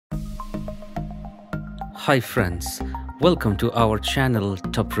Hi friends, welcome to our channel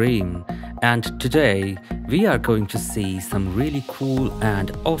Topreme, and today we are going to see some really cool and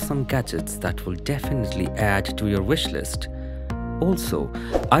awesome gadgets that will definitely add to your wish list. Also,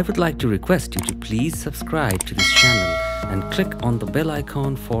 I would like to request you to please subscribe to this channel and click on the bell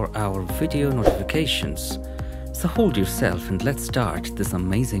icon for our video notifications. So hold yourself and let's start this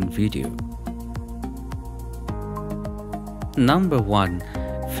amazing video. Number 1.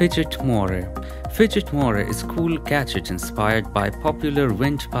 Fidget Moire. Fidget Moire is a cool gadget inspired by popular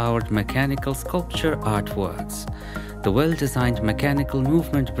wind-powered mechanical sculpture artworks. The well-designed mechanical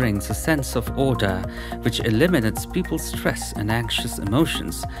movement brings a sense of order which eliminates people's stress and anxious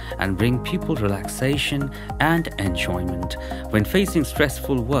emotions and bring people relaxation and enjoyment. When facing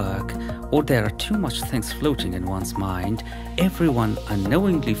stressful work or there are too much things floating in one's mind, everyone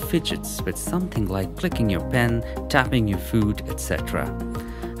unknowingly fidgets with something like clicking your pen, tapping your food, etc.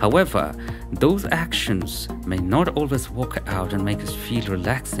 However, those actions may not always work out and make us feel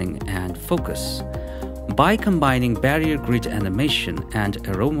relaxing and focus. By combining barrier grid animation and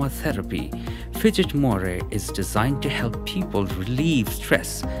aromatherapy, Fidget Moire is designed to help people relieve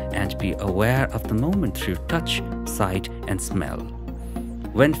stress and be aware of the moment through touch, sight, and smell.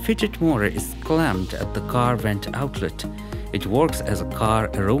 When Fidget Moire is clamped at the car vent outlet, it works as a car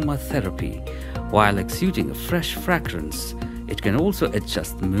aromatherapy. While exuding a fresh fragrance, it can also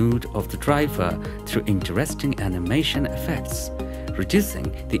adjust the mood of the driver through interesting animation effects, reducing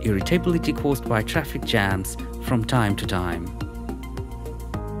the irritability caused by traffic jams from time to time.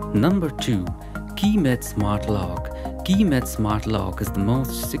 Number 2. Keymitt Smart Lock. Keymitt Smart Lock is the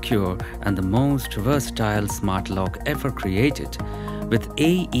most secure and the most versatile smart lock ever created. With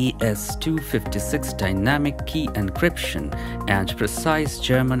AES 256 dynamic key encryption and precise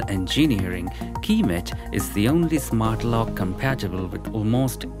German engineering, Keymitt is the only smart lock compatible with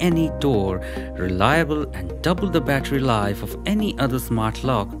almost any door, reliable and double the battery life of any other smart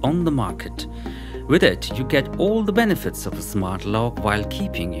lock on the market. With it, you get all the benefits of a smart lock while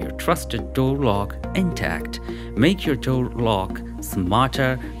keeping your trusted door lock intact. Make your door lock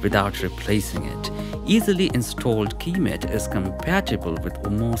smarter without replacing it. Easily installed Keymitt is compatible with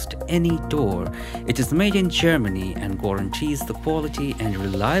almost any door. It is made in Germany and guarantees the quality and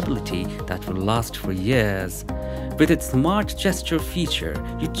reliability that will last for years. With its smart gesture feature,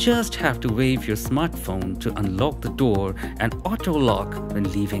 you just have to wave your smartphone to unlock the door and auto lock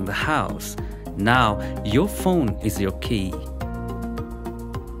when leaving the house. Now your phone is your key.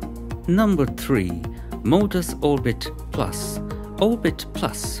 Number 3. Motus Orbit Plus. Orbit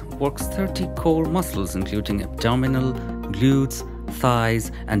Plus works 30 core muscles including abdominal, glutes,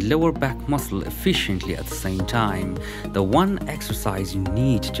 thighs, and lower back muscle efficiently at the same time, the one exercise you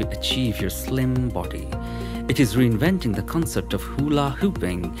need to achieve your slim body. It is reinventing the concept of hula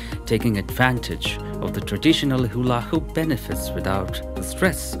hooping, taking advantage of the traditional hula hoop benefits without the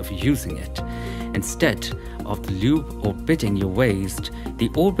stress of using it. Instead of the loop orbiting your waist, the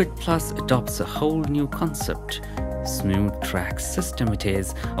Orbit Plus adopts a whole new concept. Smooth track system it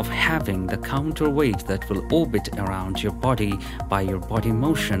is of having the counterweight that will orbit around your body. By your body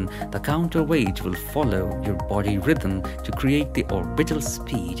motion, the counterweight will follow your body rhythm to create the orbital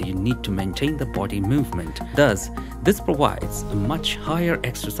speed you need to maintain the body movement. Thus, this provides a much higher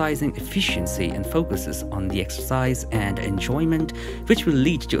exercising efficiency and focuses on the exercise and enjoyment, which will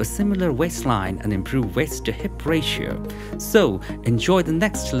lead to a similar waistline and improve waist to hip ratio. So, enjoy the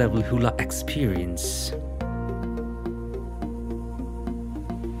next level hula experience.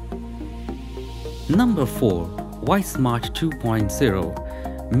 Number 4. YSMART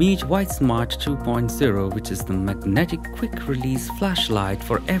 2.0. Meet YSMART 2.0, which is the magnetic quick-release flashlight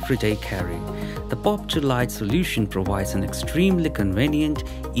for everyday carry. The pop-to-light solution provides an extremely convenient,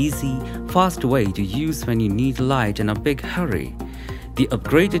 easy, fast way to use when you need light in a big hurry. The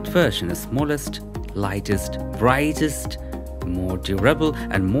upgraded version is smallest, lightest, brightest, more durable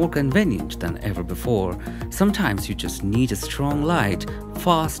and more convenient than ever before. Sometimes you just need a strong light,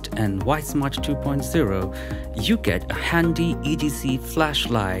 fast, and YSMART 2.0, you get a handy EDC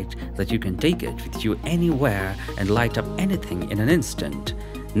flashlight that you can take it with you anywhere and light up anything in an instant.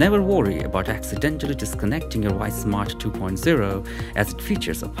 Never worry about accidentally disconnecting your YSMART 2.0 as it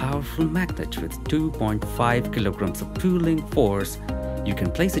features a powerful magnet with 2.5 kilograms of pulling force. You can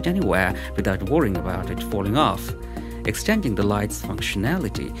place it anywhere without worrying about it falling off. Extending the light's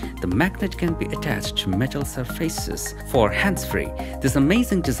functionality, the magnet can be attached to metal surfaces for hands-free. This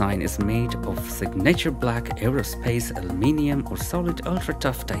amazing design is made of signature black aerospace aluminium or solid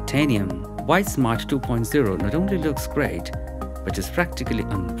ultra-tough titanium. YSMART 2.0 not only looks great, but is practically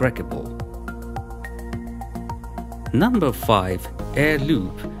unbreakable. Number 5. Air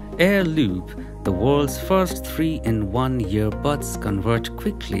Loop. Air Loop The world's first 3-in-1 earbuds convert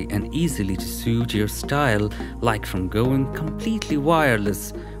quickly and easily to suit your style, like from going completely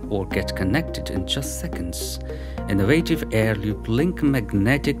wireless or get connected in just seconds. Innovative AirLoop Link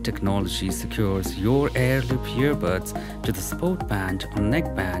magnetic technology secures your AirLoop earbuds to the sport band or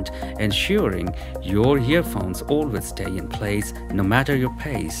neckband, ensuring your earphones always stay in place no matter your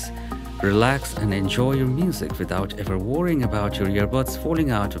pace. Relax and enjoy your music without ever worrying about your earbuds falling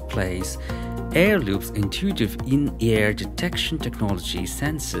out of place. AirLoop's intuitive in-ear detection technology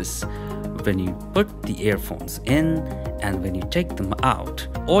senses when you put the earphones in and when you take them out.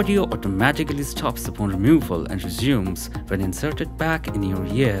 Audio automatically stops upon removal and resumes when inserted back in your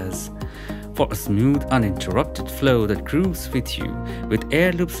ears. For a smooth, uninterrupted flow that grooves with you, with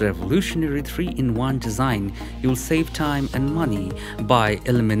AirLoop's revolutionary 3-in-1 design, you'll save time and money by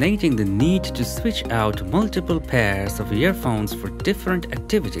eliminating the need to switch out multiple pairs of earphones for different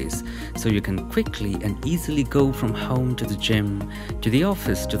activities, so you can quickly and easily go from home to the gym, to the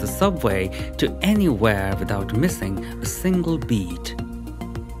office, to the subway, to anywhere without missing a single beat.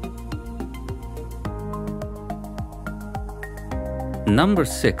 Number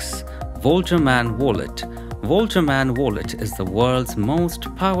 6. Volterman Wallet. Volterman Wallet is the world's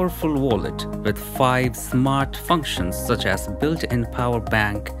most powerful wallet with 5 smart functions such as built-in power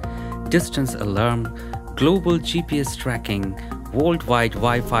bank, distance alarm, global GPS tracking, worldwide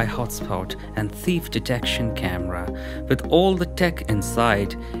Wi-Fi hotspot, and thief detection camera. With all the tech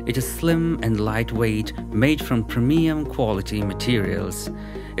inside, it is slim and lightweight, made from premium quality materials.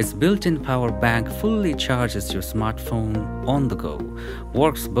 Its built-in power bank fully charges your smartphone on the go,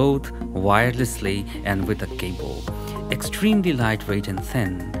 works both wirelessly and with a cable. Extremely lightweight and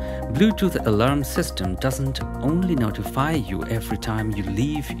thin, Bluetooth alarm system doesn't only notify you every time you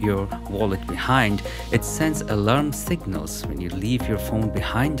leave your wallet behind, it sends alarm signals when you leave your phone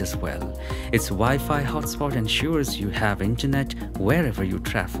behind as well. Its Wi-Fi hotspot ensures you have internet wherever you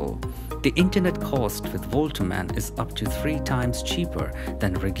travel. The internet cost with Volterman is up to 3 times cheaper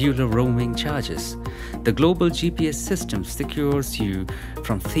than regular roaming charges. The global GPS system secures you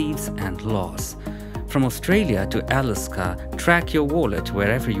from thieves and loss. From Australia to Alaska, track your wallet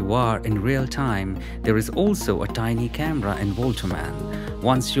wherever you are in real time. There is also a tiny camera in Volterman.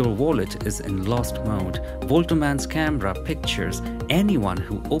 Once your wallet is in lost mode, Volterman's camera pictures anyone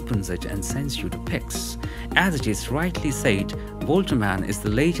who opens it and sends you the pics. As it is rightly said, Volterman is the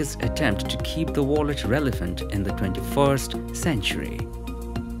latest attempt to keep the wallet relevant in the 21st century.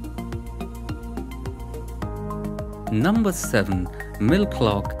 Number 7.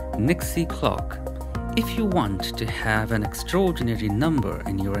 MillClock Nixie Clock. If you want to have an extraordinary number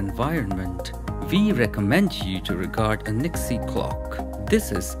in your environment, we recommend you to regard a Nixie clock.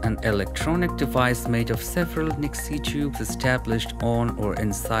 This is an electronic device made of several Nixie tubes established on or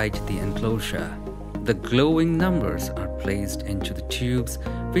inside the enclosure. The glowing numbers are placed into the tubes,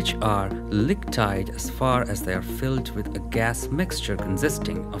 which are liquid as far as they are filled with a gas mixture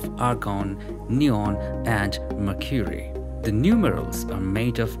consisting of argon, neon, and mercury. The numerals are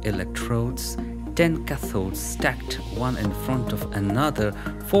made of electrodes, 10 cathodes stacked one in front of another,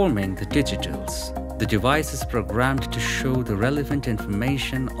 forming the digitals. The device is programmed to show the relevant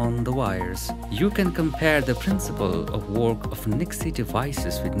information on the wires. You can compare the principle of work of Nixie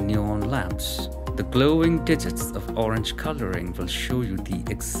devices with neon lamps. The glowing digits of orange coloring will show you the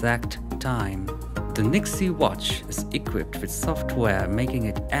exact time. The Nixie watch is equipped with software making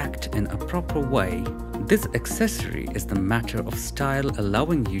it act in a proper way. This accessory is the matter of style,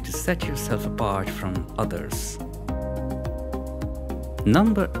 allowing you to set yourself apart from others.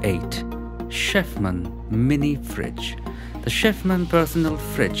 Number 8. Chefman MiniFridge. The Chefman personal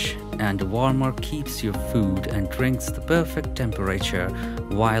fridge and warmer keeps your food and drinks the perfect temperature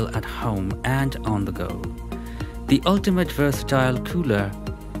while at home and on the go. The ultimate versatile cooler,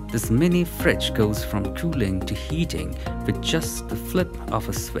 this mini fridge goes from cooling to heating with just the flip of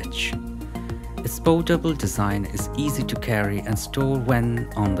a switch. Its portable design is easy to carry and store when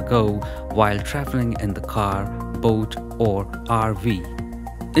on the go while traveling in the car, boat, or RV.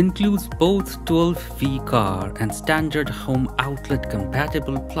 Includes both 12V car and standard home outlet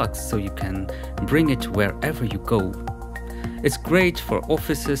compatible plugs so you can bring it wherever you go. It's great for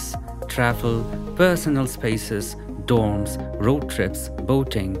offices, travel, personal spaces, dorms, road trips,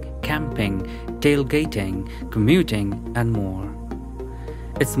 boating, camping, tailgating, commuting, and more.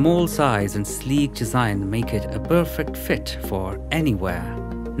 Its small size and sleek design make it a perfect fit for anywhere.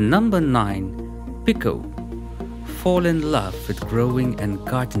 Number 9. Pico. Fall in love with growing and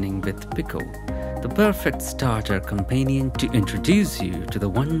gardening with Pico, the perfect starter companion to introduce you to the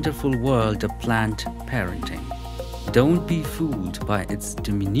wonderful world of plant parenting. don't be fooled by its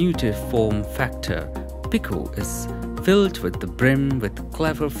diminutive form factor. Pico is filled with the brim with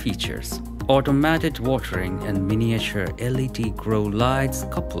clever features. Automated watering and miniature LED grow lights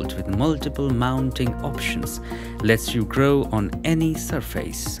coupled with multiple mounting options lets you grow on any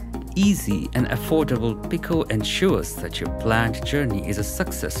surface. Easy and affordable Pico ensures that your plant journey is a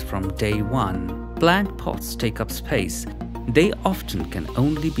success from day one. Plant pots take up space. They often can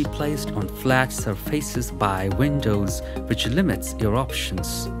only be placed on flat surfaces by windows, which limits your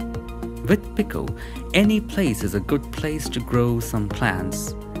options. With Pico, any place is a good place to grow some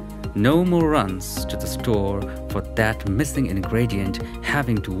plants. No more runs to the store for that missing ingredient,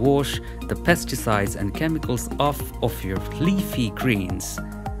 having to wash the pesticides and chemicals off of your leafy greens.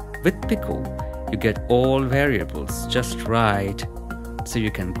 With Pico, you get all variables just right, so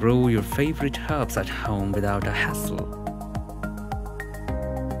you can grow your favorite herbs at home without a hassle.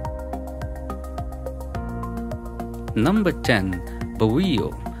 Number 10.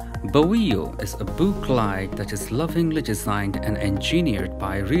 Bowio. Bowio is a book light that is lovingly designed and engineered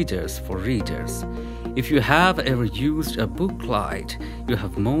by readers for readers. If you have ever used a book light, you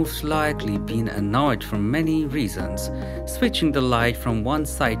have most likely been annoyed for many reasons, switching the light from one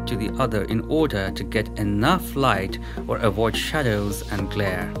side to the other in order to get enough light or avoid shadows and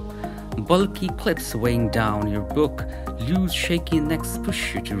glare. Bulky clips weighing down your book, loose shaky necks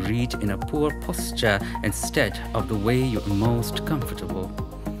push you to read in a poor posture instead of the way you're most comfortable.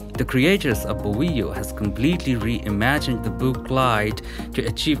 The creators of Bowio has completely reimagined the book light to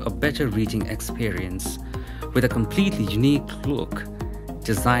achieve a better reading experience. With a completely unique look,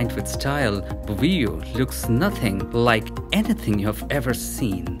 designed with style, Bowio looks nothing like anything you have ever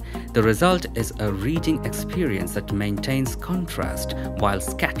seen. The result is a reading experience that maintains contrast while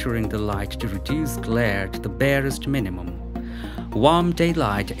scattering the light to reduce glare to the barest minimum. Warm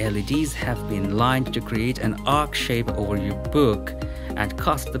daylight LEDs have been lined to create an arc shape over your book and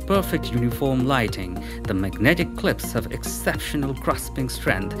cast the perfect uniform lighting. The magnetic clips have exceptional grasping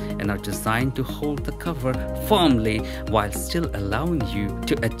strength and are designed to hold the cover firmly while still allowing you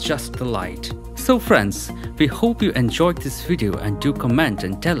to adjust the light. So friends, we hope you enjoyed this video, and do comment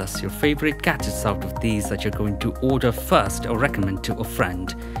and tell us your favorite gadgets out of these that you're going to order first or recommend to a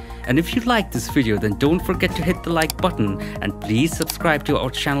friend. And if you like this video, then don't forget to hit the like button, and please subscribe to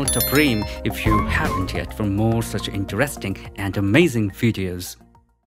our channel Topreme if you haven't yet for more such interesting and amazing videos.